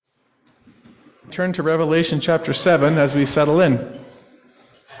Turn to Revelation chapter 7 as we settle in.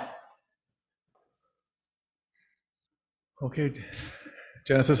 Okay,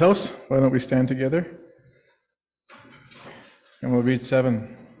 Genesis house, why don't we stand together? And we'll read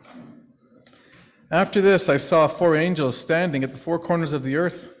 7. After this, I saw 4 angels standing at the 4 corners of the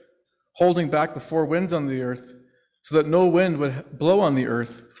earth, holding back the 4 winds on the earth, so that no wind would blow on the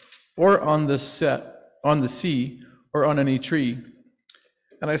earth, or on the sea, or on any tree.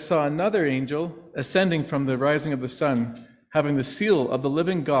 And I saw another angel ascending from the rising of the sun, having the seal of the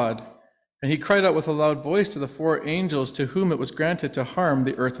living God. And he cried out with a loud voice to the 4 angels to whom it was granted to harm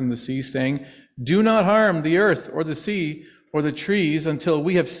the earth and the sea, saying, "Do not harm the earth or the sea or the trees until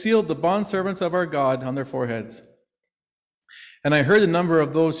we have sealed the bondservants of our God on their foreheads." And I heard the number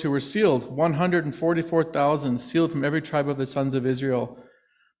of those who were sealed, 144,000, sealed from every tribe of the sons of Israel.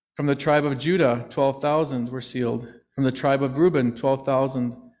 From the tribe of Judah, 12,000 were sealed. From the tribe of Reuben,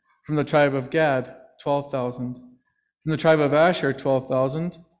 12,000. From the tribe of Gad, 12,000. From the tribe of Asher,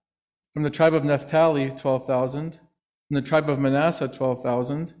 12,000. From the tribe of Naphtali, 12,000. From the tribe of Manasseh,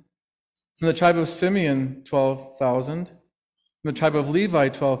 12,000. From the tribe of Simeon, 12,000. From the tribe of Levi,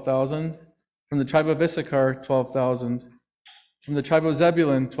 12,000. From the tribe of Issachar, 12,000. From the tribe of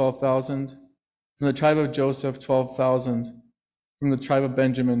Zebulun, 12,000. From the tribe of Joseph, 12,000. From the tribe of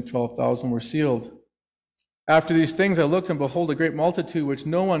Benjamin, 12,000 were sealed. After these things I looked, and behold, a great multitude which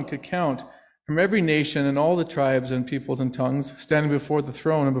no one could count, from every nation and all the tribes and peoples and tongues, standing before the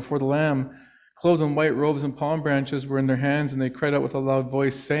throne and before the Lamb, clothed in white robes, and palm branches were in their hands, and they cried out with a loud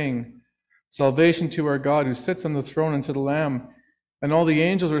voice, saying, "Salvation to our God who sits on the throne and to the Lamb." And all the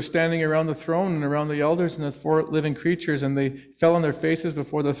angels were standing around the throne and around the elders and the 4 living creatures, and they fell on their faces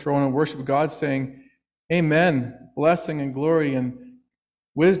before the throne and worshiped God, saying, "Amen, blessing and glory and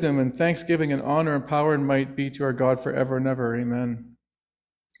wisdom and thanksgiving and honor and power and might be to our God forever and ever. Amen."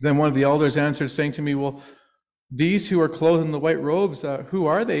 Then one of the elders answered, saying to me, "Well, these who are clothed in the white robes, who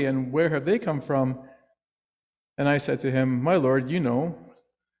are they and where have they come from?" And I said to him, "My Lord, you know."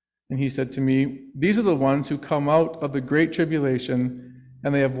 And he said to me, "These are the ones who come out of the great tribulation,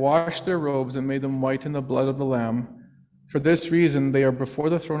 and they have washed their robes and made them white in the blood of the Lamb. For this reason they are before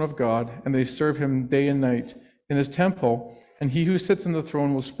the throne of God, and they serve him day and night in his temple. And he who sits on the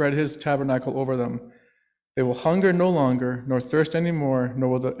throne will spread his tabernacle over them. They will hunger no longer, nor thirst any more, nor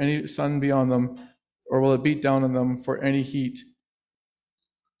will any sun be on them, or will it beat down on them for any heat,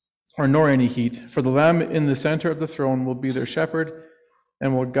 nor any heat. For the Lamb in the center of the throne will be their shepherd,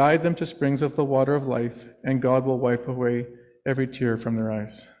 and will guide them to springs of the water of life, and God will wipe away every tear from their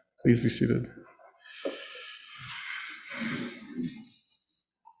eyes." Please be seated.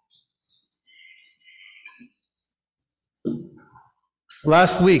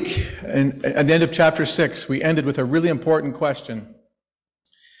 Last week, at the end of chapter 6, we ended with a really important question.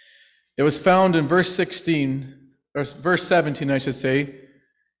 It was found in verse 17, I should say,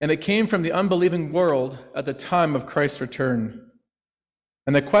 and it came from the unbelieving world at the time of Christ's return.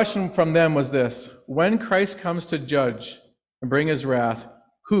 And the question from them was this: when Christ comes to judge and bring his wrath,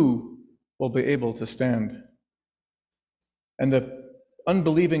 who will be able to stand? And the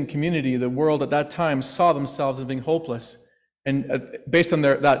unbelieving community, the world at that time, saw themselves as being hopeless. And based on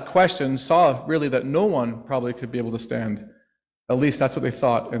that question, saw really that no one probably could be able to stand. At least that's what they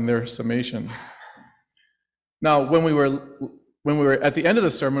thought in their summation. Now, when we were at the end of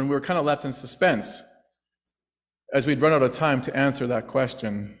the sermon, we were kind of left in suspense, as we'd run out of time to answer that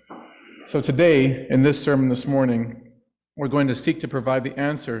question. So today, in this sermon this morning, we're going to seek to provide the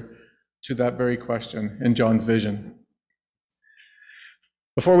answer to that very question in John's vision.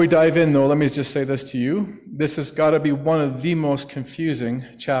 Before we dive in, though, let me just say this to you. This has got to be one of the most confusing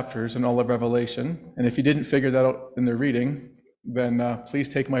chapters in all of Revelation. And if you didn't figure that out in the reading, then please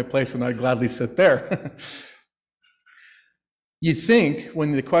take my place and I'd gladly sit there. You'd think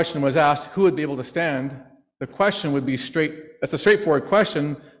when the question was asked, who would be able to stand, the question would be that's a straightforward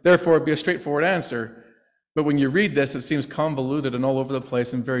question, therefore it'd be a straightforward answer. But when you read this, it seems convoluted and all over the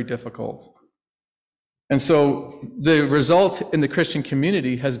place and very difficult. And so the result in the Christian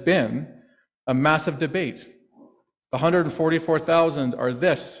community has been a massive debate. The 144,000 are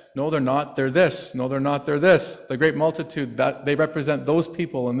this. No, they're not. They're this. No, they're not. They're this. The great multitude, that they represent those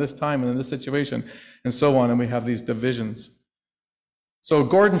people in this time and in this situation, and so on. And we have these divisions. So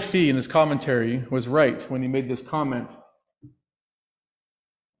Gordon Fee, in his commentary, was right when he made this comment.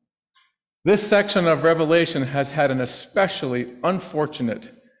 This section of Revelation has had an especially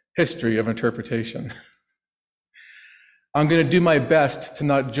unfortunate history of interpretation. I'm going to do my best to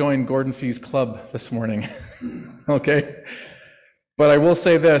not join Gordon Fee's club this morning, okay? But I will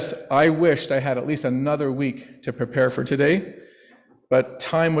say this, I wished I had at least another week to prepare for today. but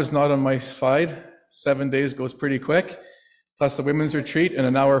time was not on my side. 7 days goes pretty quick, plus the women's retreat and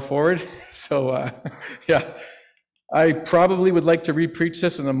an hour forward. So yeah, I probably would like to re-preach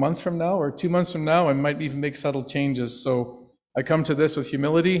this in a month from now or 2 months from now, and might even make subtle changes. So I come to this with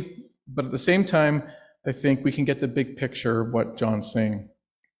humility, but at the same time, I think we can get the big picture of what John's saying.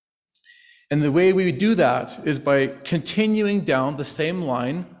 And the way we do that is by continuing down the same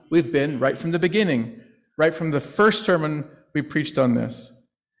line we've been right from the beginning, right from the first sermon we preached on this.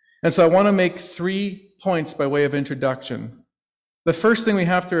 And so I want to make 3 points by way of introduction. The first thing we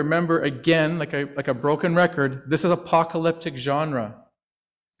have to remember, again, like a broken record, this is apocalyptic genre.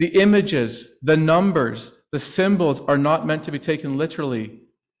 The images, the numbers, the symbols are not meant to be taken literally.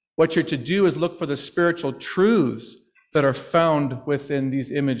 What you're to do is look for the spiritual truths that are found within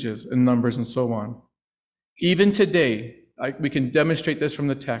these images and numbers and so on. Even today, we can demonstrate this from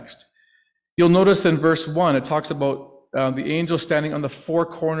the text. You'll notice in verse 1, it talks about the angel standing on the 4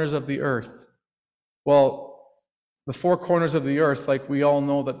 corners of the earth. Well, the 4 corners of the earth, like we all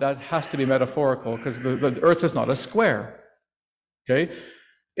know that has to be metaphorical, because the earth is not a square. Okay?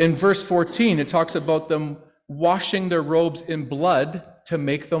 In verse 14, it talks about them washing their robes in blood to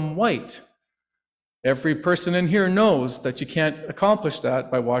make them white. Every person in here knows that you can't accomplish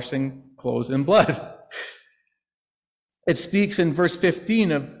that by washing clothes in blood. It speaks in verse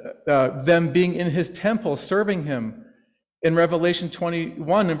 15 of them being in his temple, serving him. In Revelation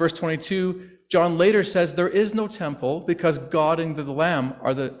 21 and verse 22, John later says there is no temple because God and the Lamb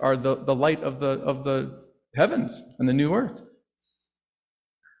are the light of the heavens and the new earth.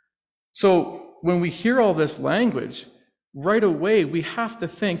 So when we hear all this language, right away we have to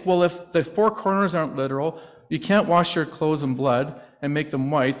think, well, if the 4 corners aren't literal, you can't wash your clothes in blood and make them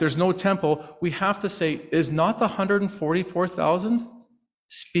white, there's no temple, we have to say, is not the 144,000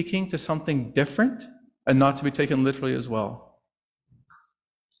 speaking to something different and not to be taken literally as well?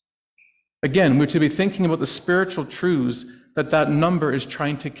 Again, we're to be thinking about the spiritual truths that number is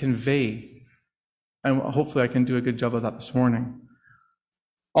trying to convey. And hopefully I can do a good job of that this morning.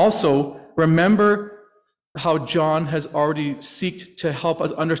 Also, remember how John has already sought to help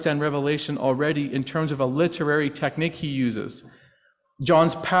us understand Revelation already in terms of a literary technique he uses.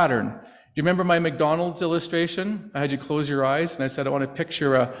 John's pattern. Do you remember my McDonald's illustration? I had you close your eyes and I said I want to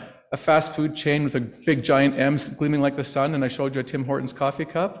picture a fast food chain with a big giant M gleaming like the sun, and I showed you a Tim Hortons coffee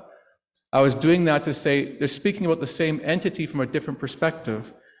cup. I was doing that to say they're speaking about the same entity from a different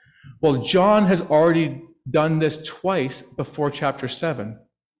perspective. Well, John has already done this twice before chapter 7.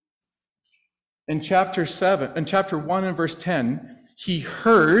 In chapter 1 and verse 10, he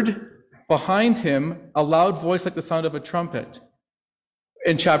heard behind him a loud voice like the sound of a trumpet.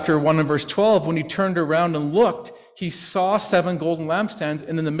 In chapter 1 and verse 12, when he turned around and looked, he saw 7 golden lampstands,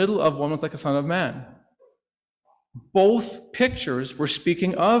 and in the middle of one was like a son of man. Both pictures were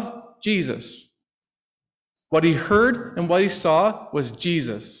speaking of Jesus. What he heard and what he saw was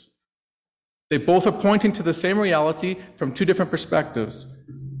Jesus. They both are pointing to the same reality from 2 different perspectives.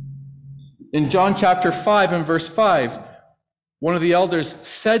 In John chapter 5 and verse 5, one of the elders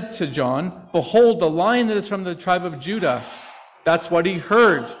said to John, "Behold, the Lion that is from the tribe of Judah." That's what he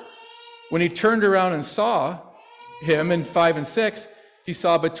heard. When he turned around and saw him in 5 and 6, he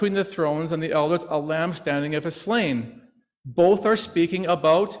saw between the thrones and the elders a lamb standing as if slain. Both are speaking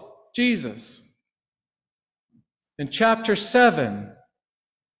about Jesus. In chapter 7,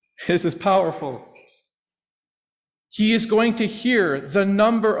 this is powerful. He is going to hear the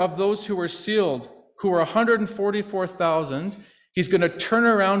number of those who were sealed, who are 144,000. He's going to turn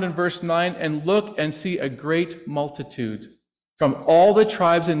around in verse 9 and look and see a great multitude from all the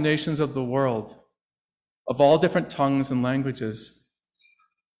tribes and nations of the world, of all different tongues and languages.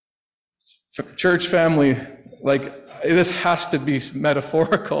 Church family, this has to be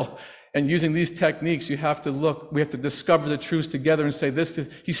metaphorical. And using these techniques, we have to discover the truths together and say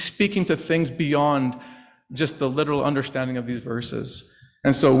he's speaking to things beyond just the literal understanding of these verses.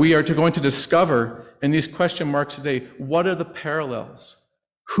 And so we are going to discover in these question marks today, what are the parallels?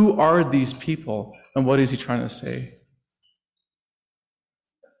 Who are these people? And what is he trying to say?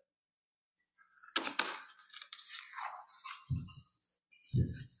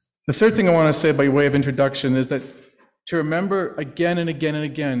 The third thing I want to say by way of introduction is that to remember again and again and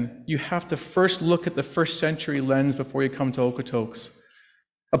again, you have to first look at the first century lens before you come to Okotoks.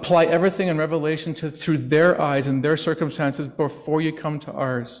 Apply everything in Revelation through their eyes and their circumstances before you come to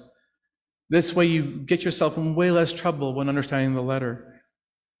ours. This way you get yourself in way less trouble when understanding the letter.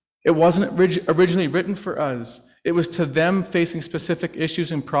 It wasn't originally written for us. It was to them facing specific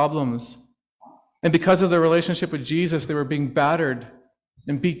issues and problems. And because of their relationship with Jesus, they were being battered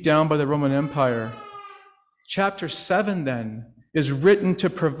and beat down by the Roman Empire. Chapter 7, then, is written to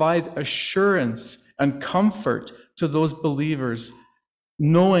provide assurance and comfort to those believers,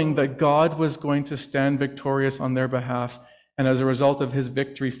 knowing that God was going to stand victorious on their behalf, and as a result of his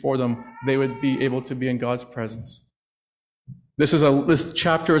victory for them, they would be able to be in God's presence. This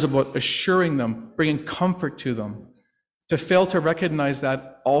chapter is about assuring them, bringing comfort to them. To fail to recognize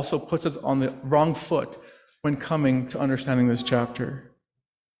that also puts us on the wrong foot when coming to understanding this chapter.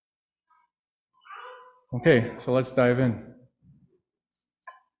 Okay, so let's dive in.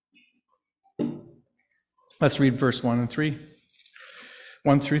 Let's read verse 1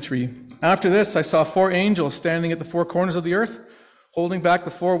 through 3. After this, I saw 4 angels standing at the 4 corners of the earth, holding back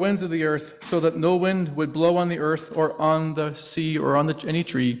the 4 winds of the earth, so that no wind would blow on the earth or on the sea or on any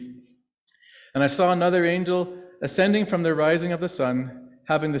tree. And I saw another angel ascending from the rising of the sun,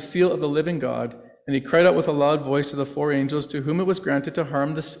 having the seal of the living God, and he cried out with a loud voice to the 4 angels to whom it was granted to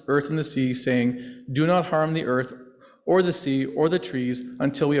harm the earth and the sea, saying, "Do not harm the earth or the sea or the trees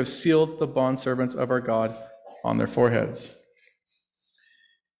until we have sealed the bondservants of our God on their foreheads."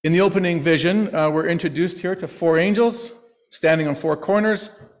 In the opening vision, we're introduced here to 4 angels standing on 4 corners,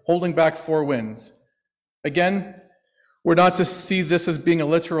 holding back 4 winds. Again, we're not to see this as being a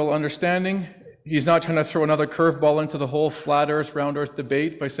literal understanding. He's not trying to throw another curveball into the whole flat earth, round earth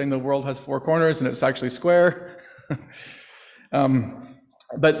debate by saying the world has 4 corners and it's actually square.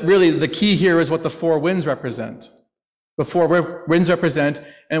 But really, the key here is what the 4 winds represent. The 4 winds represent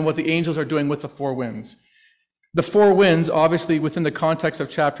and what the angels are doing with the 4 winds. The 4 winds, obviously, within the context of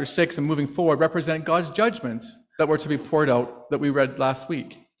chapter 6 and moving forward, represent God's judgments that were to be poured out that we read last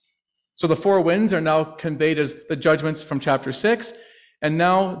week. So the 4 winds are now conveyed as the judgments from chapter 6, and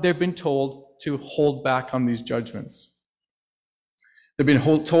now they've been told to hold back on these judgments. They've been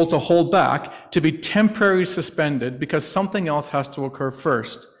told to hold back, to be temporarily suspended, because something else has to occur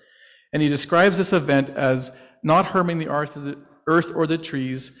first. And he describes this event as not harming the earth or the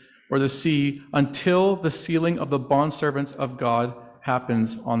trees or the sea until the sealing of the bondservants of God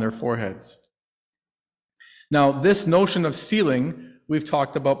happens on their foreheads. Now, this notion of sealing we've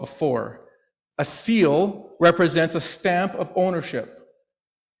talked about before. A seal represents a stamp of ownership.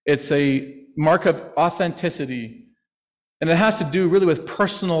 It's a mark of authenticity, and it has to do really with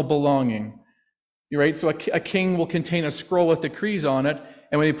personal belonging. Right? So a king will contain a scroll with decrees on it,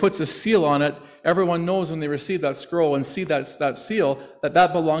 and when he puts a seal on it, everyone knows when they receive that scroll and see that seal,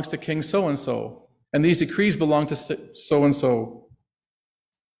 that belongs to King so-and-so. And these decrees belong to so-and-so.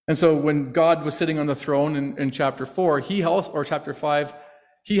 And so when God was sitting on the throne in chapter 4, or chapter 5,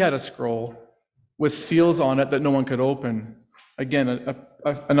 he had a scroll with seals on it that no one could open. Again,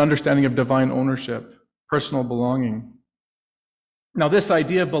 an understanding of divine ownership, personal belonging. Now, this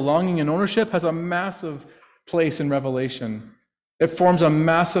idea of belonging and ownership has a massive place in Revelation. It forms a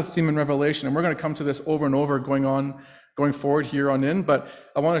massive theme in Revelation, and we're going to come to this over and over going forward here on in, but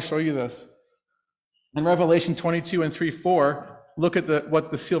I want to show you this. In Revelation 22 and 3-4, look at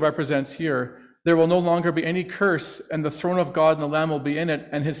what the seal represents here. There will no longer be any curse, and the throne of God and the Lamb will be in it,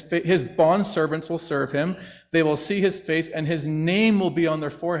 and his bondservants will serve him. They will see his face, and his name will be on their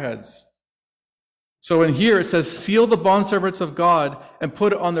foreheads. So in here it says, seal the bondservants of God and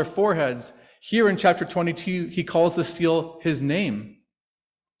put it on their foreheads. Here in chapter 22, he calls the seal his name.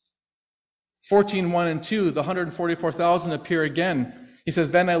 14:1 and 2, the 144,000 appear again. He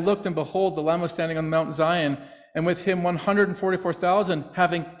says, then I looked, and behold, the Lamb was standing on Mount Zion, and with him 144,000,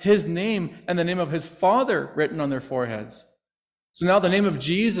 having his name and the name of his Father written on their foreheads. So now the name of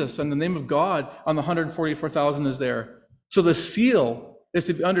Jesus and the name of God on the 144,000 is there. So the seal is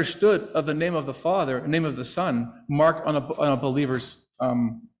to be understood of the name of the Father, the name of the Son, marked on a believer's,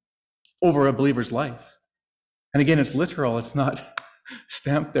 over a believer's life. And again, it's literal. It's not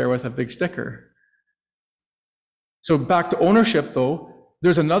stamped there with a big sticker. So back to ownership, though,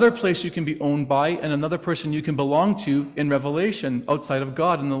 there's another place you can be owned by and another person you can belong to in Revelation outside of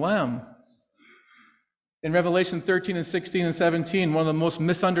God and the Lamb. In Revelation 13 and 16 and 17, one of the most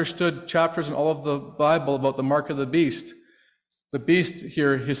misunderstood chapters in all of the Bible about the mark of the beast. The beast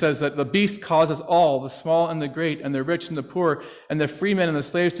here, he says that the beast causes all, the small and the great, and the rich and the poor, and the free men and the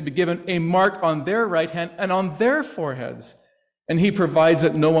slaves to be given a mark on their right hand and on their foreheads. And he provides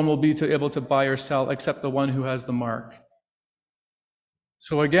that no one will be able to buy or sell except the one who has the mark.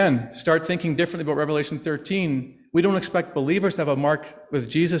 So again, start thinking differently about Revelation 13. We don't expect believers to have a mark with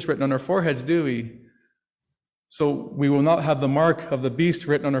Jesus written on our foreheads, do we? So we will not have the mark of the beast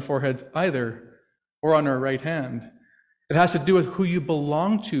written on our foreheads either, or on our right hand. It has to do with who you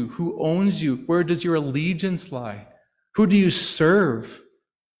belong to, who owns you, where does your allegiance lie? Who do you serve?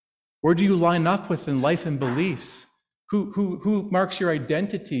 Where do you line up with in life and beliefs? Who marks your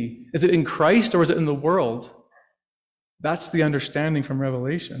identity? Is it in Christ or is it in the world? That's the understanding from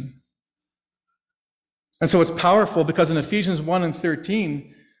Revelation. And so it's powerful because in Ephesians 1 and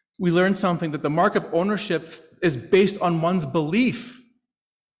 13, we learn something, that the mark of ownership is based on one's belief.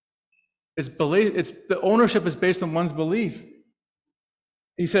 The ownership is based on one's belief.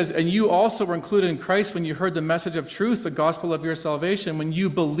 He says, and you also were included in Christ when you heard the message of truth, the gospel of your salvation. When you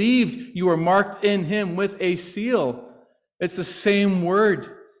believed, you were marked in him with a seal. It's the same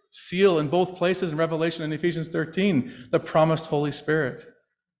word, seal, in both places in Revelation and Ephesians 13, the promised Holy Spirit.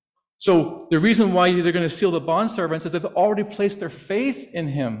 So the reason why they're going to seal the bondservants is they've already placed their faith in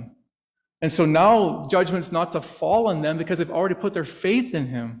him. And so now judgment's not to fall on them because they've already put their faith in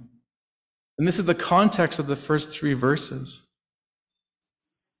him. And this is the context of the first 3 verses.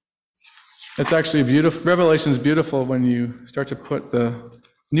 It's actually beautiful. Revelation is beautiful when you start to put the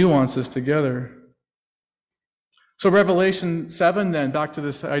nuances together. So Revelation 7 then, back to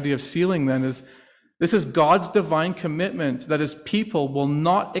this idea of sealing then, this is God's divine commitment that his people will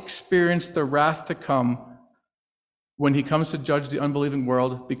not experience the wrath to come when he comes to judge the unbelieving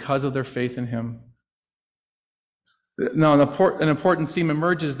world because of their faith in him. Now, an important theme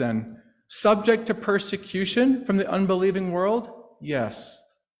emerges then. Subject to persecution from the unbelieving world? Yes.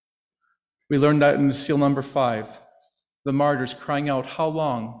 We learned that in seal number 5. The martyrs crying out, how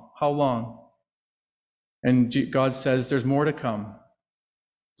long? How long? And God says there's more to come.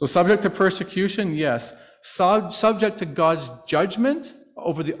 So subject to persecution? Yes. Subject to God's judgment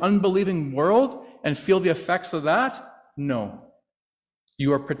over the unbelieving world and feel the effects of that? No.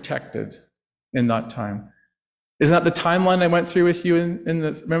 You are protected in that time. Isn't that the timeline I went through with you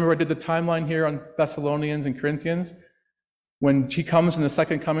remember I did the timeline here on Thessalonians and Corinthians? When he comes in the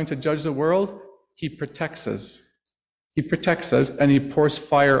second coming to judge the world, he protects us. He protects us and he pours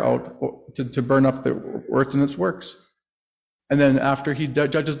fire out to burn up the earth and its works. And then after he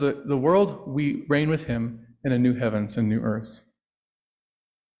judges the world, we reign with him in a new heavens and new earth.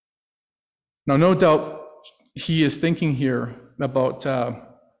 Now, no doubt he is thinking here about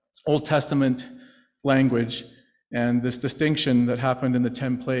Old Testament language and this distinction that happened in the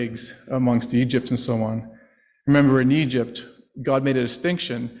 10 plagues amongst Egypt and so on. Remember, in Egypt, God made a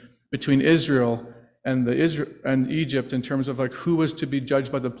distinction between Israel and Egypt in terms of like who was to be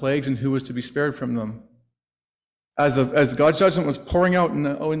judged by the plagues and who was to be spared from them. As God's judgment was pouring out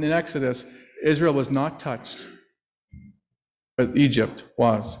in Exodus, Israel was not touched, but Egypt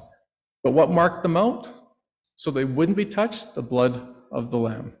was. But what marked them out so they wouldn't be touched? The blood of the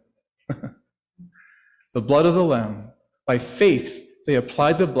Lamb. The blood of the Lamb. By faith, they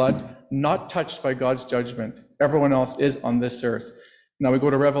applied the blood, not touched by God's judgment. Everyone else is on this earth. Now we go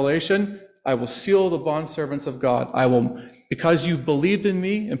to Revelation. I will seal the bondservants of God. Because you've believed in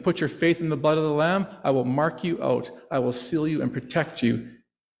me and put your faith in the blood of the Lamb, I will mark you out. I will seal you and protect you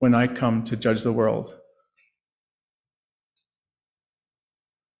when I come to judge the world.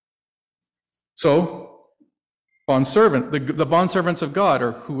 So, the bondservants of God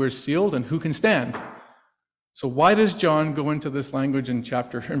are who are sealed and who can stand. So why does John go into this language in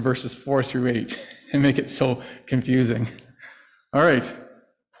verses 4 through 8 and make it so confusing? All right.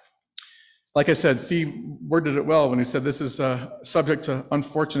 Like I said, Fee worded it well when he said this is subject to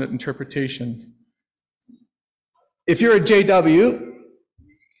unfortunate interpretation. If you're a JW,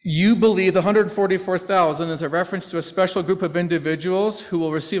 you believe the 144,000 is a reference to a special group of individuals who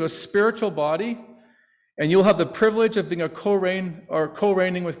will receive a spiritual body, and you'll have the privilege of being a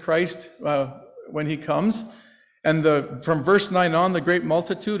co-reigning with Christ when he comes. And from verse 9 on, the great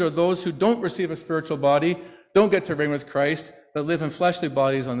multitude are those who don't receive a spiritual body, don't get to reign with Christ, but live in fleshly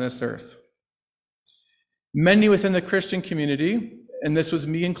bodies on this earth. Many within the Christian community, and this was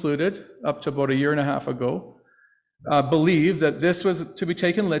me included up to about a year and a half ago, believe that this was to be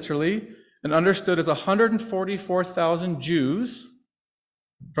taken literally and understood as 144,000 Jews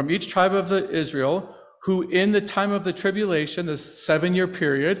from each tribe of Israel who in the time of the tribulation, this 7-year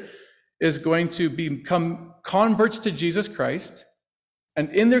period, is going to become converts to Jesus Christ. And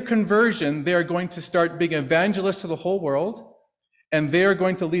in their conversion, they are going to start being evangelists to the whole world. And they are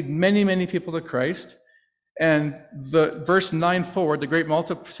going to lead many, many people to Christ. And the verse 9 forward, the great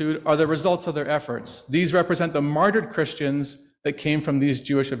multitude, are the results of their efforts. These represent the martyred Christians that came from these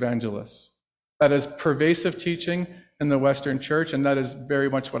Jewish evangelists. That is pervasive teaching in the Western church, and that is very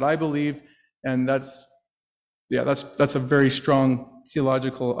much what I believed. And that's a very strong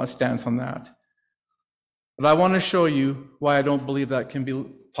theological stance on that. But I want to show you why I don't believe that can be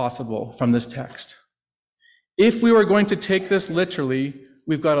possible from this text. If we were going to take this literally,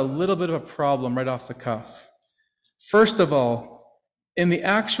 we've got a little bit of a problem right off the cuff. First of all, in the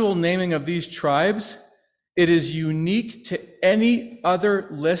actual naming of these tribes, it is unique to any other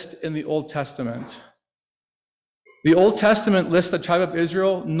list in the Old Testament. The Old Testament lists the tribe of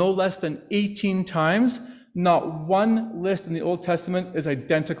Israel no less than 18 times. Not one list in the Old Testament is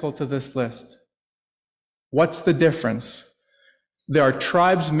identical to this list. What's the difference? There are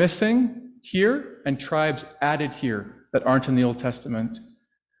tribes missing here and tribes added here that aren't in the Old Testament.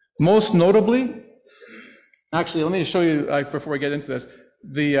 Most notably, actually, let me show you, before we get into this,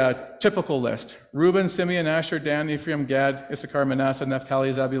 the typical list. Reuben, Simeon, Asher, Dan, Ephraim, Gad, Issachar, Manasseh,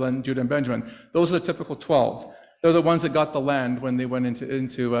 Naphtali, Zebulun, Judah, and Benjamin. Those are the typical 12. They're the ones that got the land when they went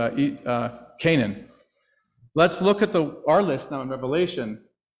into Canaan. Let's look at our list now in Revelation.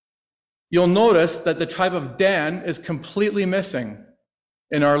 You'll notice that the tribe of Dan is completely missing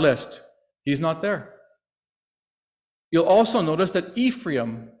in our list. He's not there. You'll also notice that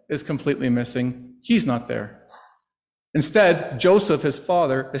Ephraim is completely missing. He's not there. Instead, Joseph, his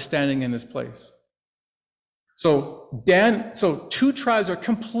father, is standing in his place. So two tribes are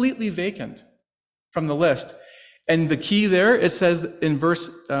completely vacant from the list. And the key there, it says in verse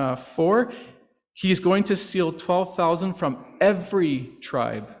 4, he's going to seal 12,000 from every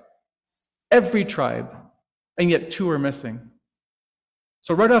tribe. Every tribe. And yet 2 are missing.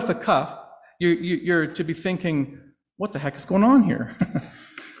 So right off the cuff, you're to be thinking, what the heck is going on here?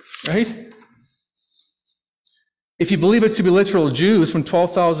 Right? If you believe it to be literal Jews from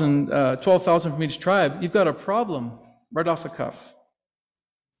 12,000 from each tribe, you've got a problem right off the cuff.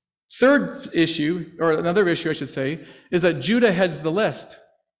 Third issue, or another issue I should say, is that Judah heads the list.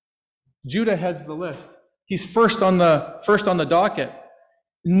 Judah heads the list. He's first on the docket.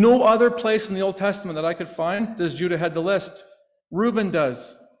 No other place in the Old Testament that I could find does Judah head the list. Reuben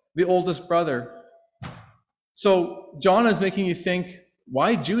does, the oldest brother. So John is making you think,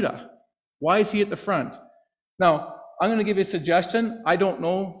 why Judah? Why is he at the front? Now, I'm going to give you a suggestion. I don't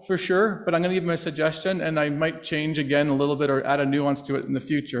know for sure, but I'm going to give him a suggestion, and I might change again a little bit or add a nuance to it in the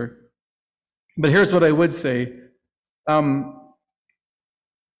future. But here's what I would say.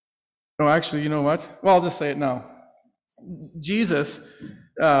 Actually, you know what? Well, I'll just say it now. Jesus,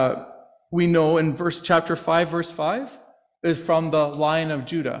 we know in chapter 5, verse 5, is from the Lion of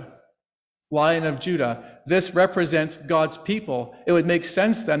Judah. Lion of Judah. This represents God's people. It would make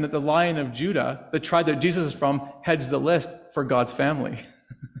sense then that the Lion of Judah, the tribe that Jesus is from, heads the list for God's family.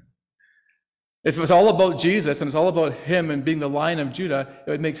 If it was all about Jesus and it's all about him and being the Lion of Judah,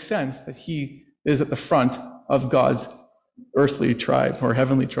 it would make sense that he is at the front of God's earthly tribe or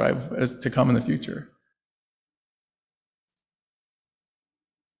heavenly tribe as to come in the future.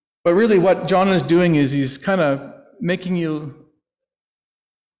 But really what John is doing is he's kind of making you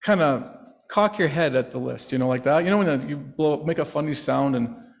kind of cock your head at the list, like that. When you make a funny sound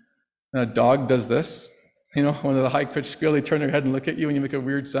and a dog does this, when the high-pitched squeal, they turn their head and look at you and you make a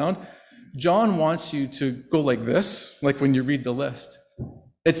weird sound. John wants you to go like this, like when you read the list.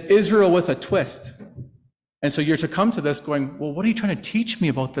 It's Israel with a twist. And so you're to come to this going, well, what are you trying to teach me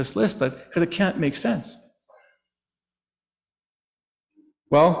about this list? Because it can't make sense.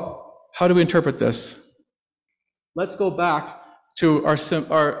 Well, how do we interpret this? Let's go back to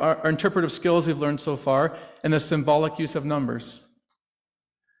our interpretive skills we've learned so far and the symbolic use of numbers.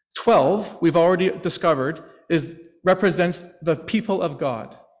 12, we've already discovered, represents the people of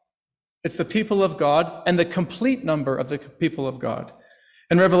God. It's the people of God and the complete number of the people of God.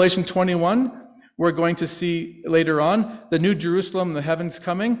 In Revelation 21, we're going to see later on the New Jerusalem, the heavens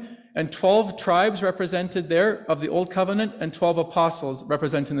coming, and 12 tribes represented there of the Old Covenant and 12 apostles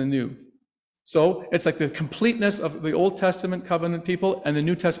representing the New. So it's like the completeness of the Old Testament covenant people and the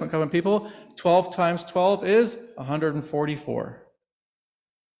New Testament covenant people. 12 times 12 is 144.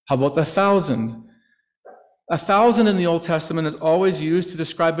 How about the 1,000? 1,000 in the Old Testament is always used to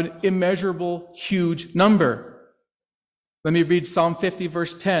describe an immeasurable, huge number. Let me read Psalm 50,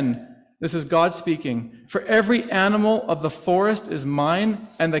 verse 10. This is God speaking. For every animal of the forest is mine,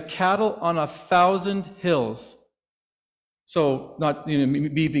 and the cattle on 1,000 hills. So, not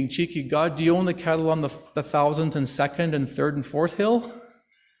me being cheeky, God, do you own the cattle on the 1,002nd and 3rd and 4th hill?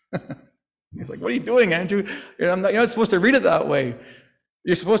 He's like, what are you doing, Andrew? You're not supposed to read it that way.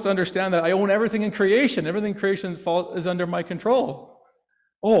 You're supposed to understand that I own everything in creation. Everything in creation is under my control.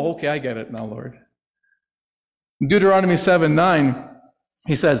 Oh, okay, I get it now, Lord. Deuteronomy 7:9,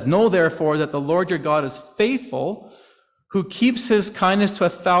 he says, know therefore that the Lord your God is faithful, who keeps his kindness to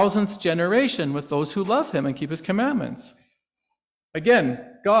 1,000th generation with those who love him and keep his commandments. Again,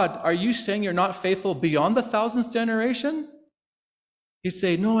 God, are you saying you're not faithful beyond the 1,000th generation? He'd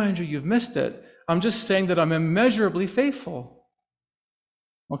say, no, Andrew, you've missed it. I'm just saying that I'm immeasurably faithful.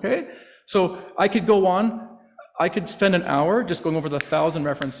 Okay? So I could go on. I could spend an hour just going over the 1,000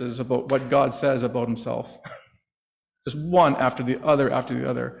 references about what God says about himself. Just one after the other after the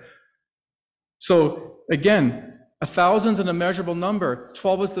other. So again, 1,000's an immeasurable number.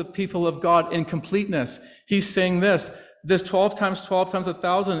 12 is the people of God in completeness. He's saying this 12 times 12 times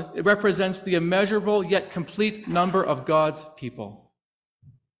 1,000, it represents the immeasurable yet complete number of God's people.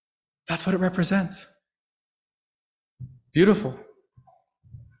 That's what it represents. Beautiful.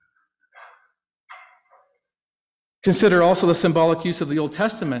 Consider also the symbolic use of the Old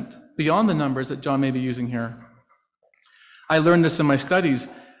Testament beyond the numbers that John may be using here. I learned this in my studies,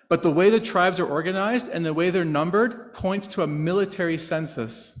 but the way the tribes are organized and the way they're numbered points to a military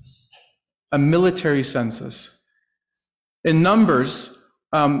census. A military census. In Numbers,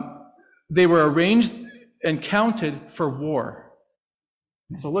 they were arranged and counted for war.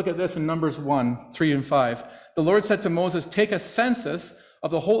 So look at this in Numbers 1, 3, and 5. The Lord said to Moses, "Take a census of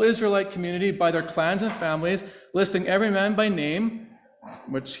the whole Israelite community by their clans and families, listing every man by name,"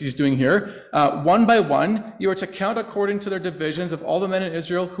 which he's doing here, "one by one. You are to count according to their divisions of all the men in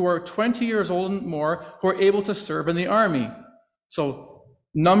Israel who are 20 years old and more, who are able to serve in the army." So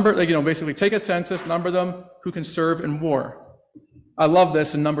basically take a census, number them, who can serve in war. I love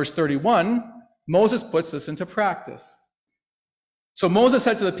this in Numbers 31. Moses puts this into practice. So Moses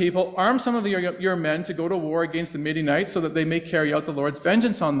said to the people, "Arm some of your men to go to war against the Midianites so that they may carry out the Lord's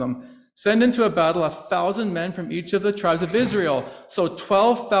vengeance on them. Send into a battle 1,000 men from each of the tribes of Israel." So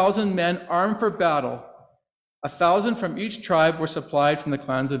 12,000 men armed for battle. 1,000 from each tribe were supplied from the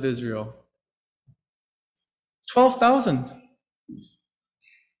clans of Israel. 12,000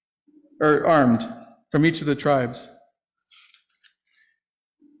 are armed from each of the tribes.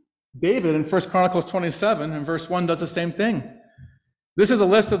 David in 1 Chronicles 27 and verse 1 does the same thing. This is a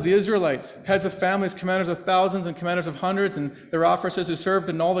list of the Israelites, heads of families, commanders of thousands and commanders of hundreds, and their officers who served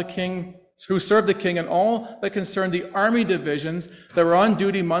the king and all that concerned the army divisions that were on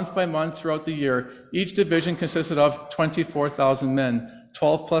duty month by month throughout the year. Each division consisted of 24,000 men.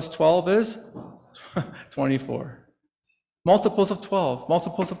 12 plus 12 is 24. Multiples of 12,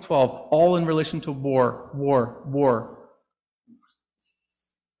 all in relation to war.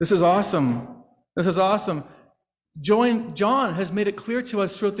 This is awesome. John has made it clear to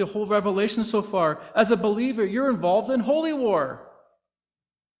us throughout the whole Revelation so far. As a believer, you're involved in holy war.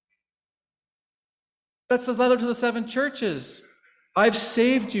 That's the letter to the 7 churches. I've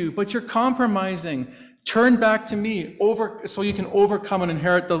saved you, but you're compromising. Turn back to me so you can overcome and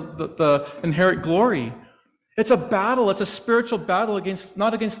inherit the inherit glory. It's a battle. It's a spiritual battle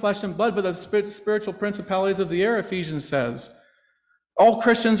not against flesh and blood, but the spiritual principalities of the air, Ephesians says. All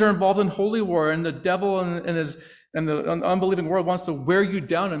Christians are involved in holy war, and the devil and the unbelieving world wants to wear you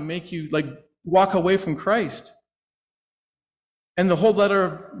down and make you walk away from Christ. And the whole letter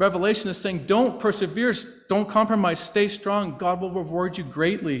of Revelation is saying, don't persevere, don't compromise, stay strong. God will reward you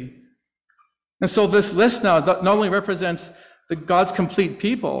greatly. And so this list now not only represents God's complete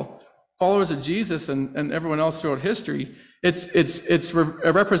people, followers of Jesus and everyone else throughout history, it's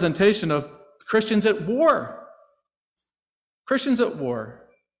a representation of Christians at war. Christians at war.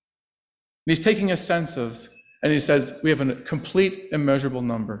 And he's taking a census, and he says, we have a complete, immeasurable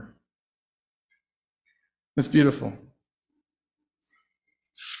number. It's beautiful.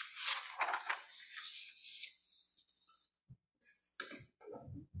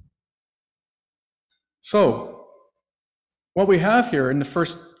 So, what we have here in the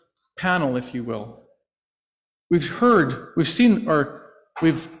first panel, if you will, we've heard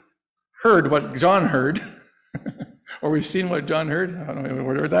what John heard, or we've seen what John heard. I don't know if I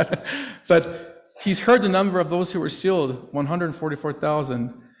word that, but he's heard the number of those who were sealed,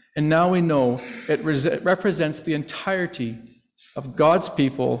 144,000, and now we know it represents the entirety of God's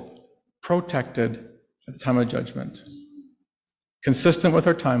people protected at the time of judgment. Consistent with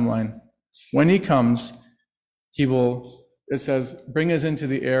our timeline. When he comes, he will, it says, bring us into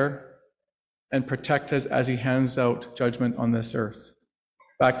the air and protect us as he hands out judgment on this earth.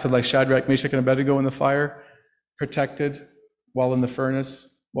 Back to like Shadrach, Meshach, and Abednego in the fire, protected while in the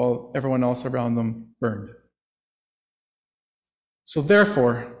furnace, while everyone else around them burned. So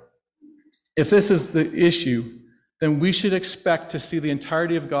therefore, if this is the issue, then we should expect to see the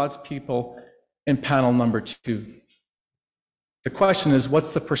entirety of God's people in panel number 2. The question is, what's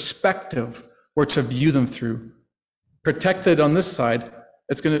the perspective we're to view them through? Protected on this side,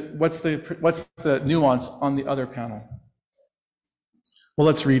 what's the nuance on the other panel? Well,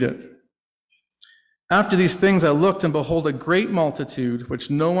 let's read it. After these things I looked, and behold, a great multitude,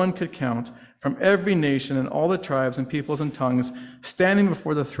 which no one could count, from every nation and all the tribes and peoples and tongues, standing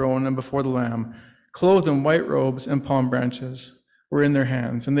before the throne and before the Lamb, clothed in white robes, and palm branches were in their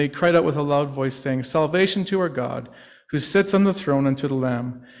hands. And they cried out with a loud voice, saying, Salvation to our God, who sits on the throne, and to the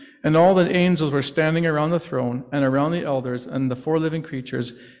Lamb. And all the angels were standing around the throne and around the elders and the four living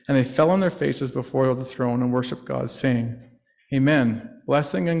creatures, and they fell on their faces before the throne and worshiped God, saying, Amen.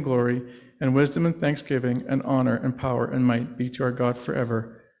 Blessing and glory and wisdom and thanksgiving and honor and power and might be to our God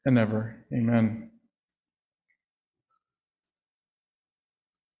forever and ever. Amen.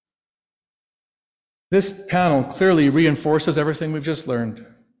 This panel clearly reinforces everything we've just learned.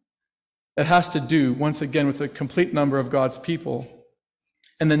 It has to do, once again, with the complete number of God's people.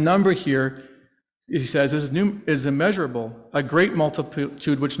 And the number here, he says, is immeasurable, a great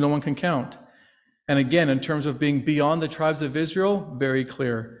multitude which no one can count. And again, in terms of being beyond the tribes of Israel, very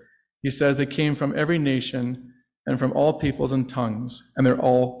clear. He says they came from every nation and from all peoples and tongues, and they're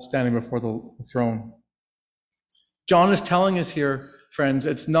all standing before the throne. John is telling us here, friends,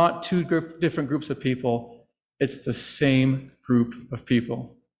 it's not two different groups of people, it's the same group of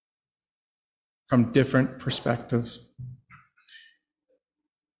people from different perspectives.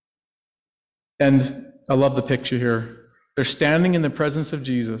 And I love the picture here. They're standing in the presence of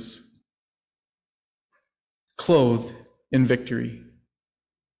Jesus, clothed in victory.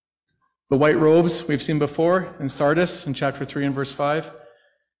 The white robes we've seen before in Sardis in chapter 3 and verse 5.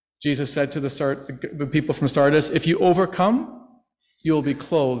 Jesus said to the people from Sardis, if you overcome, you will be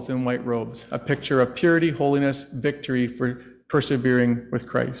clothed in white robes, a picture of purity, holiness, victory for persevering with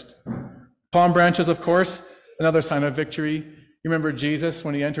Christ. Palm branches, of course, another sign of victory. You remember Jesus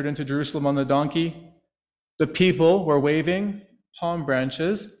when he entered into Jerusalem on the donkey? The people were waving palm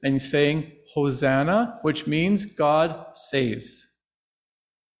branches and saying, Hosanna, which means God saves.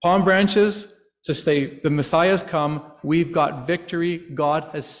 Palm branches to say, the Messiah's come, we've got victory, God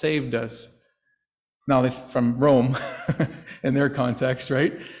has saved us. Now, from Rome, in their context,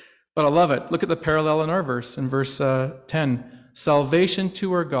 right? But I love it. Look at the parallel in our verse, in verse 10. Salvation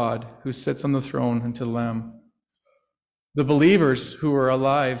to our God who sits on the throne and to the Lamb. The believers who are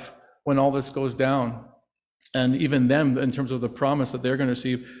alive when all this goes down, and even them, in terms of the promise that they're going to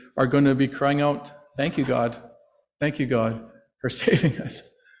receive, are going to be crying out, thank you, God, for saving us.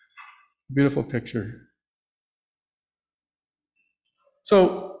 Beautiful picture.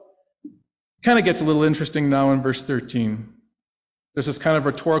 So, kind of gets a little interesting now in verse 13. There's this kind of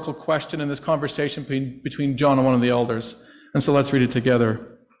rhetorical question in this conversation between John and one of the elders. And so let's read it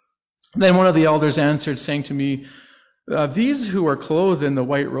together. Then one of the elders answered, saying to me, these who are clothed in the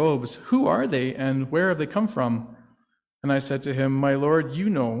white robes, who are they and where have they come from? And I said to him, my Lord, you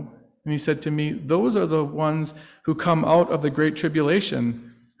know. And he said to me, those are the ones who come out of the great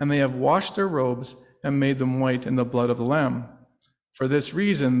tribulation, and they have washed their robes and made them white in the blood of the Lamb. For this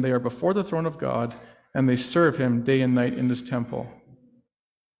reason, they are before the throne of God, and they serve him day and night in his temple.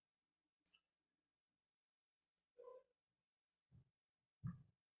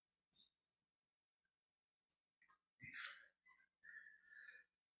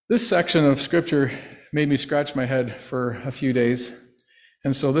 This section of scripture made me scratch my head for a few days.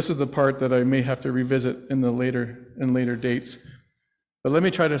 And so this is the part that I may have to revisit in later dates. But let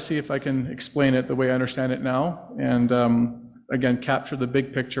me try to see if I can explain it the way I understand it now, and again, capture the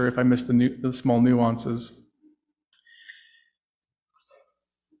big picture if I miss the small nuances.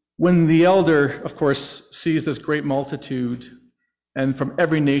 When the elder, of course, sees this great multitude, and from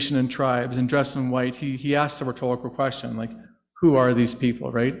every nation and tribes, and dressed in white, he asks a rhetorical question, like, who are these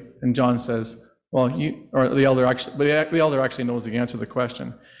people, right? And John says, well, the elder actually knows the answer to the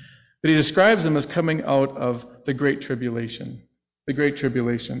question. But he describes them as coming out of the Great Tribulation. The Great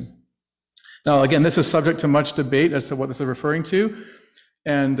Tribulation. Now, again, this is subject to much debate as to what this is referring to.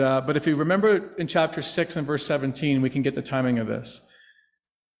 But if you remember in chapter 6 and verse 17, we can get the timing of this.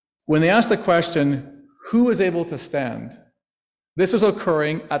 When they ask the question, who is able to stand? This was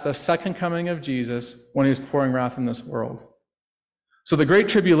occurring at the second coming of Jesus when he was pouring wrath in this world. So the Great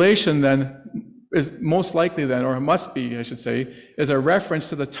Tribulation then is most likely then, or must be, I should say, is a reference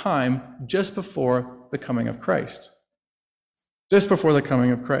to the time just before the coming of Christ. Just before the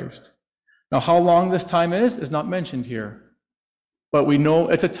coming of Christ. Now, how long this time is not mentioned here. But we know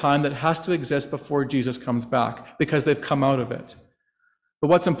it's a time that has to exist before Jesus comes back, because they've come out of it. But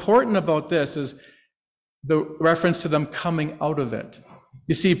what's important about this is the reference to them coming out of it.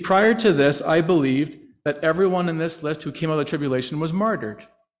 You see, prior to this, I believed that everyone in this list who came out of the tribulation was martyred.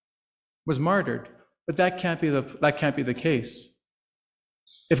 But that can't be the case.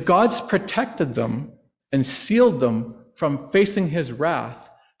 If God's protected them and sealed them from facing his wrath,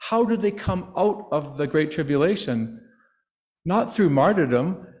 how did they come out of the Great Tribulation? Not through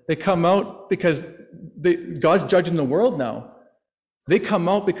martyrdom. They come out because God's judging the world now. They come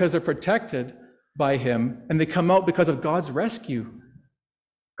out because they're protected by him, and they come out because of God's rescue.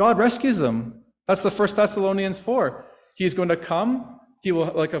 God rescues them. That's the 1 Thessalonians 4. He's going to come He will,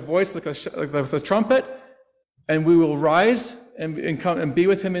 like a voice, like a trumpet, and we will rise and come and be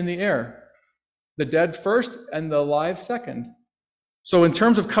with him in the air. The dead first and the alive second. So in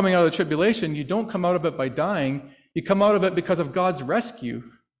terms of coming out of the tribulation, you don't come out of it by dying. You come out of it because of God's rescue.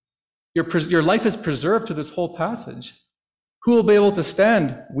 Your life is preserved to this whole passage. Who will be able to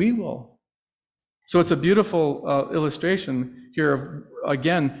stand? We will. So it's a beautiful illustration here of,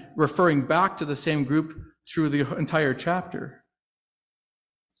 again, referring back to the same group through the entire chapter.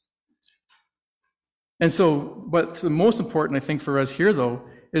 And so what's the most important, I think, for us here, though,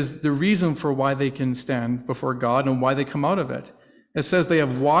 is the reason for why they can stand before God and why they come out of it. It says they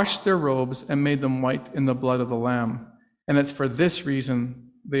have washed their robes and made them white in the blood of the Lamb. And it's for this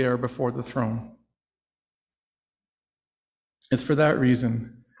reason they are before the throne. It's for that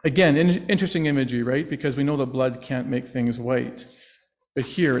reason. Again, interesting imagery, right? Because we know that blood can't make things white. But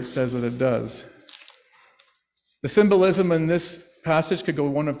here it says that it does. The symbolism in this passage could go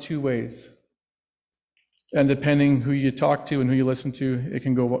one of two ways. And depending who you talk to and who you listen to, it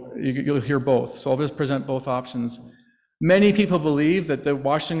can go, you'll hear both. So I'll just present both options. Many people believe that the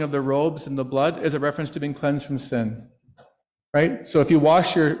washing of the robes in the blood is a reference to being cleansed from sin, right? So if you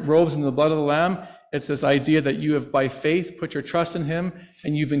wash your robes in the blood of the Lamb, it's this idea that you have, by faith, put your trust in him,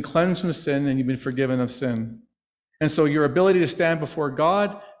 and you've been cleansed from sin, and you've been forgiven of sin. And so your ability to stand before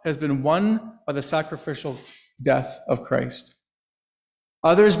God has been won by the sacrificial death of Christ.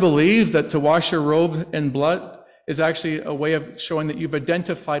 Others believe that to wash your robe in blood is actually a way of showing that you've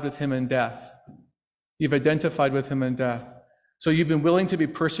identified with him in death. You've identified with him in death. So you've been willing to be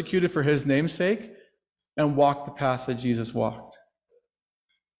persecuted for his name's sake and walk the path that Jesus walked.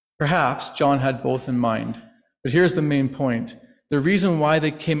 Perhaps John had both in mind, but here's the main point. The reason why they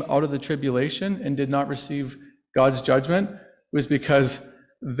came out of the tribulation and did not receive God's judgment was because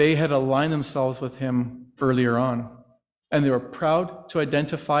they had aligned themselves with him earlier on. And they were proud to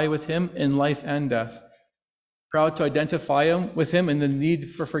identify with him in life and death. Proud to identify with him in the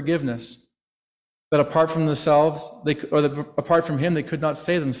need for forgiveness. That apart from themselves, apart from him, they could not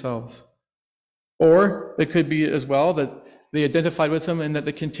save themselves. Or it could be as well that they identified with him and that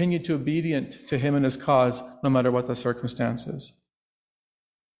they continued to be obedient to him and his cause, no matter what the circumstances.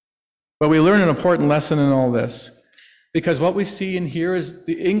 But we learn an important lesson in all this, because what we see in here is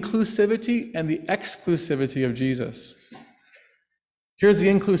the inclusivity and the exclusivity of Jesus. Here's the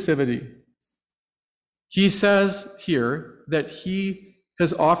inclusivity. He says here that he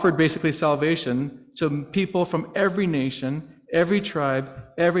has offered basically salvation to people from every nation, every tribe,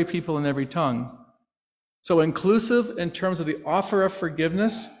 every people, and every tongue. So inclusive in terms of the offer of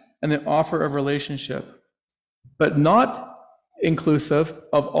forgiveness and the offer of relationship, but not inclusive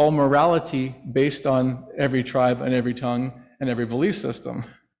of all morality based on every tribe and every tongue and every belief system.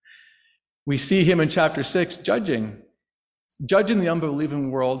 We see him in chapter 6 judging the unbelieving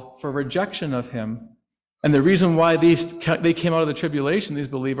world for rejection of him. And the reason why they came out of the tribulation, these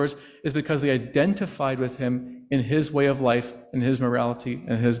believers, is because they identified with him in his way of life, in his morality,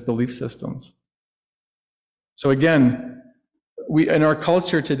 and his belief systems. So again, in our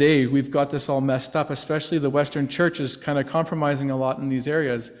culture today, we've got this all messed up, especially the Western church is kind of compromising a lot in these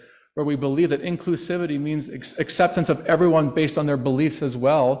areas, where we believe that inclusivity means acceptance of everyone based on their beliefs as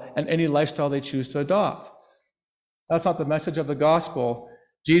well, and any lifestyle they choose to adopt. That's not the message of the gospel.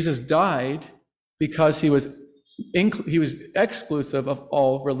 Jesus died because he was exclusive of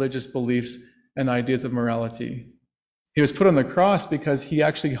all religious beliefs and ideas of morality. He was put on the cross because he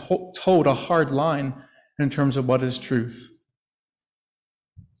actually towed a hard line in terms of what is truth.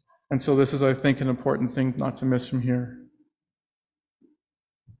 And so this is, I think, an important thing not to miss from here.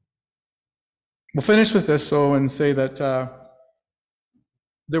 We'll finish with this, though, and say that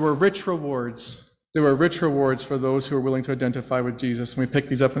there were rich rewards. There were rich rewards for those who were willing to identify with Jesus. And we pick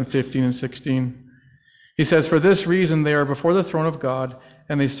these up in 15 and 16. He says, "For this reason they are before the throne of God,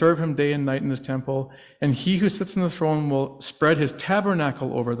 and they serve him day and night in his temple. And he who sits on the throne will spread his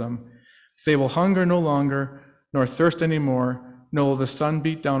tabernacle over them. They will hunger no longer, nor thirst any more, nor will the sun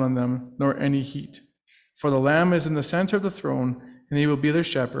beat down on them, nor any heat. For the Lamb is in the center of the throne, and he will be their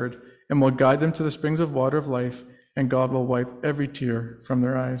shepherd, and will guide them to the springs of water of life, and God will wipe every tear from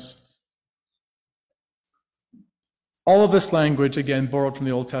their eyes." All of this language, again, borrowed from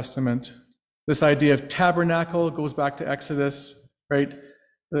the Old Testament. This idea of tabernacle goes back to Exodus, right?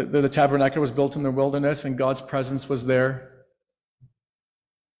 The tabernacle was built in the wilderness, and God's presence was there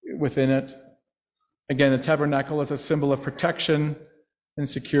within it. Again, the tabernacle is a symbol of protection and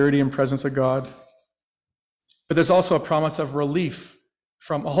security and presence of God. But there's also a promise of relief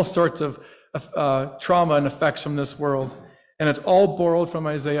from all sorts of trauma and effects from this world. And it's all borrowed from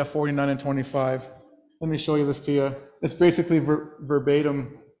Isaiah 49 and 25. Let me show you this to you. It's basically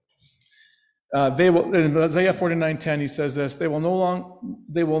verbatim. They will, in Isaiah 49:10, he says this: they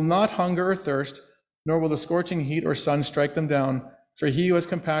will not hunger or thirst, nor will the scorching heat or sun strike them down. For he who has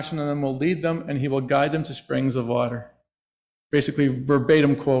compassion on them will lead them, and he will guide them to springs of water. Basically,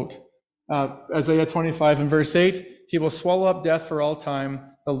 verbatim quote. Isaiah 25 and verse 8, he will swallow up death for all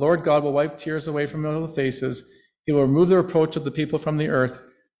time. The Lord God will wipe tears away from all faces. He will remove the reproach of the people from the earth,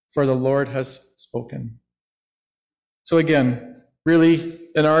 for the Lord has spoken. So again, really,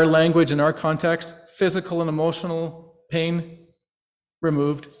 in our language, in our context, physical and emotional pain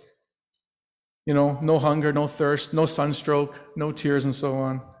removed. No hunger, no thirst, no sunstroke, no tears, and so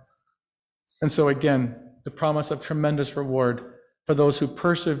on. And so again, the promise of tremendous reward for those who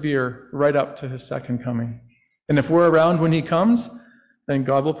persevere right up to his second coming. And if we're around when he comes, then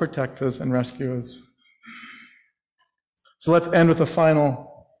God will protect us and rescue us. So let's end with a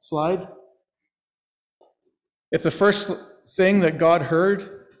final slide. If the first thing that God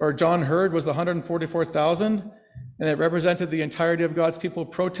heard, or John heard, was the 144,000, and it represented the entirety of God's people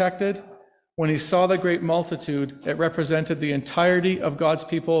protected, when he saw the great multitude, it represented the entirety of God's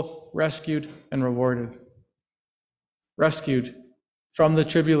people rescued and rewarded. Rescued from the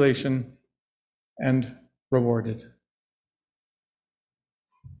tribulation and rewarded.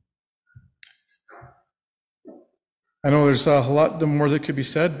 I know there's a lot more that could be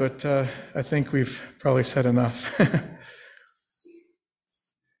said, but I think we've probably said enough.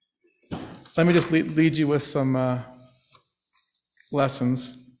 Let me just lead you with some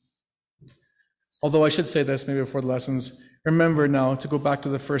lessons. Although I should say this maybe before the lessons. Remember now, to go back to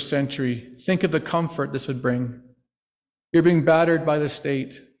the first century, think of the comfort this would bring. You're being battered by the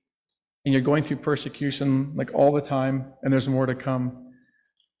state, and you're going through persecution like all the time, and there's more to come.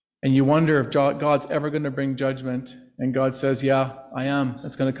 And you wonder if God's ever going to bring judgment. And God says, yeah, I am.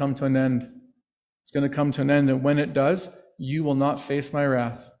 It's going to come to an end. It's going to come to an end. And when it does, you will not face my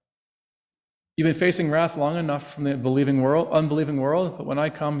wrath. You've been facing wrath long enough from the unbelieving world, but when I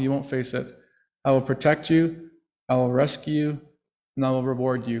come, you won't face it. I will protect you, I will rescue you, and I will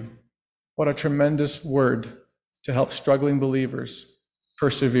reward you. What a tremendous word to help struggling believers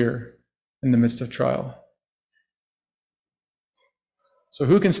persevere in the midst of trial. So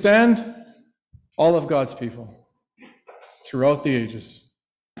who can stand? All of God's people throughout the ages.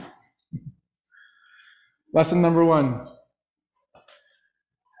 Lesson number 1.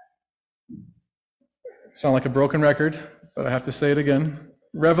 Sound like a broken record, but I have to say it again.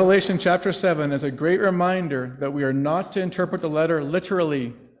 Revelation chapter 7 is a great reminder that we are not to interpret the letter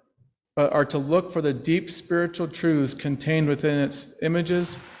literally, but are to look for the deep spiritual truths contained within its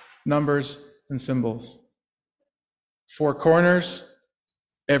images, numbers, and symbols. 4 corners,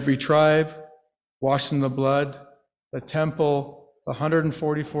 every tribe, washed in the blood, the temple, the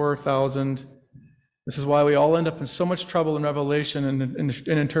 144,000. This is why we all end up in so much trouble in Revelation and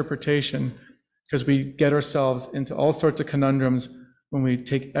in interpretation, because we get ourselves into all sorts of conundrums when we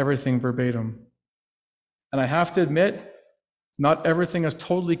take everything verbatim. And I have to admit, not everything is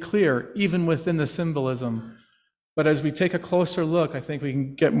totally clear, even within the symbolism. But as we take a closer look, I think we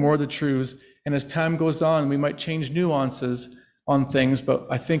can get more of the truths. And as time goes on, we might change nuances on things, but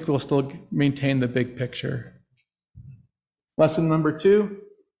I think we'll still maintain the big picture. Lesson number 2.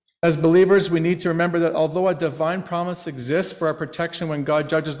 As believers, we need to remember that although a divine promise exists for our protection when God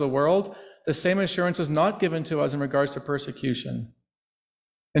judges the world, the same assurance is not given to us in regards to persecution.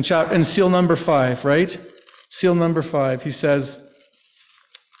 In seal number 5, right? Seal number 5, he says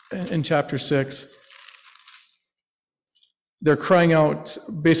in chapter 6, they're crying out,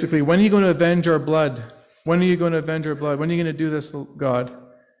 basically, when are you going to avenge our blood? When are you going to avenge our blood? When are you going to do this, God?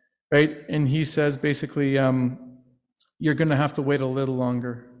 Right? And he says, basically, you're going to have to wait a little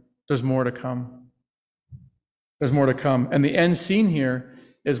longer. There's more to come. There's more to come. And the end scene here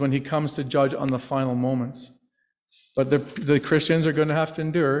is when he comes to judge on the final moments. But the Christians are going to have to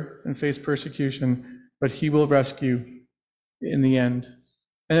endure and face persecution, but he will rescue in the end.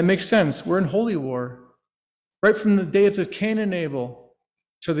 And it makes sense. We're in holy war. Right from the days of Cain and Abel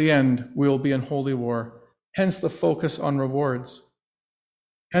to the end, we will be in holy war. Hence the focus on rewards.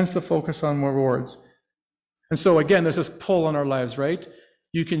 Hence the focus on rewards. And so again, there's this pull on our lives, right?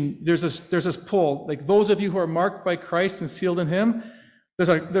 There's this pull. Like those of you who are marked by Christ and sealed in him,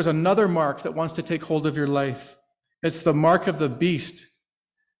 there's another mark that wants to take hold of your life. It's the mark of the beast.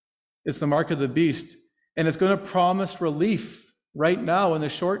 It's the mark of the beast. And it's going to promise relief right now in the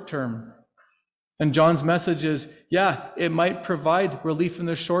short term. And John's message is, yeah, it might provide relief in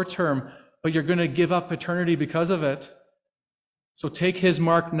the short term, but you're going to give up eternity because of it. So take his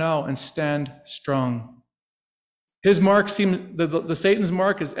mark now and stand strong. His mark seems, the Satan's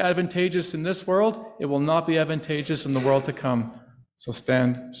mark is advantageous in this world. It will not be advantageous in the world to come. So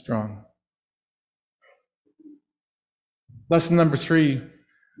stand strong. Lesson number 3.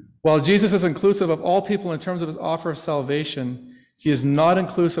 While Jesus is inclusive of all people in terms of his offer of salvation, he is not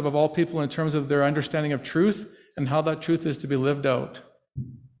inclusive of all people in terms of their understanding of truth and how that truth is to be lived out.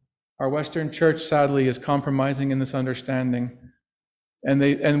 Our Western church, sadly, is compromising in this understanding. And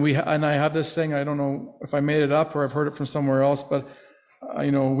I have this saying, I don't know if I made it up or I've heard it from somewhere else, but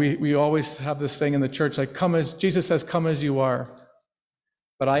we always have this thing in the church, like, Jesus says, come as you are.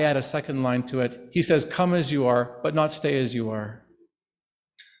 But I add a second line to it. He says, come as you are, but not stay as you are.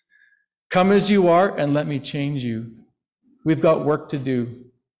 Come as you are and let me change you. We've got work to do.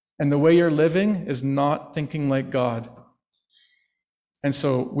 And the way you're living is not thinking like God. And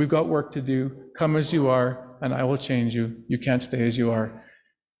so we've got work to do. Come as you are, and I will change you. You can't stay as you are.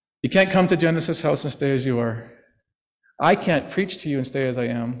 You can't come to Genesis House and stay as you are. I can't preach to you and stay as I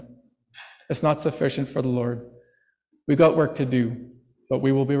am. It's not sufficient for the Lord. We've got work to do, but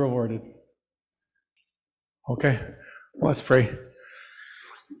we will be rewarded. Okay, let's pray.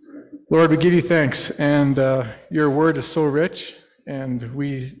 Lord, we give you thanks, and your word is so rich, and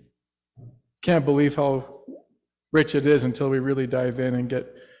we can't believe how rich it is until we really dive in and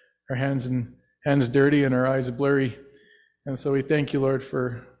get our hands dirty and our eyes blurry. And so we thank you, Lord,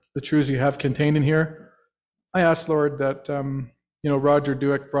 for the truths you have contained in here. I ask, Lord, that Roger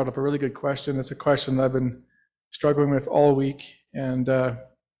Dueck brought up a really good question. It's a question that I've been struggling with all week, and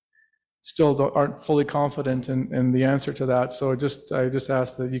still aren't fully confident in the answer to that. So I just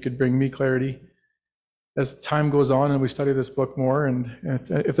ask that you could bring me clarity as time goes on and we study this book more. And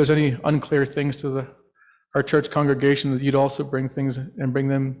if there's any unclear things to our church congregation, that you'd also bring things and bring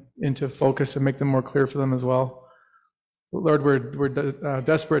them into focus and make them more clear for them as well. Lord, we're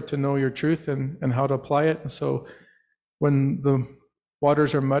desperate to know your truth and how to apply it. And so when the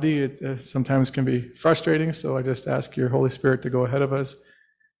waters are muddy, it sometimes can be frustrating. So I just ask your Holy Spirit to go ahead of us,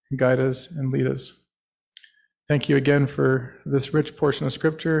 guide us, and lead us. Thank you again for this rich portion of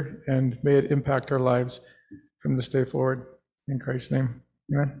Scripture, and may it impact our lives from this day forward. In Christ's name,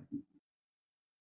 amen.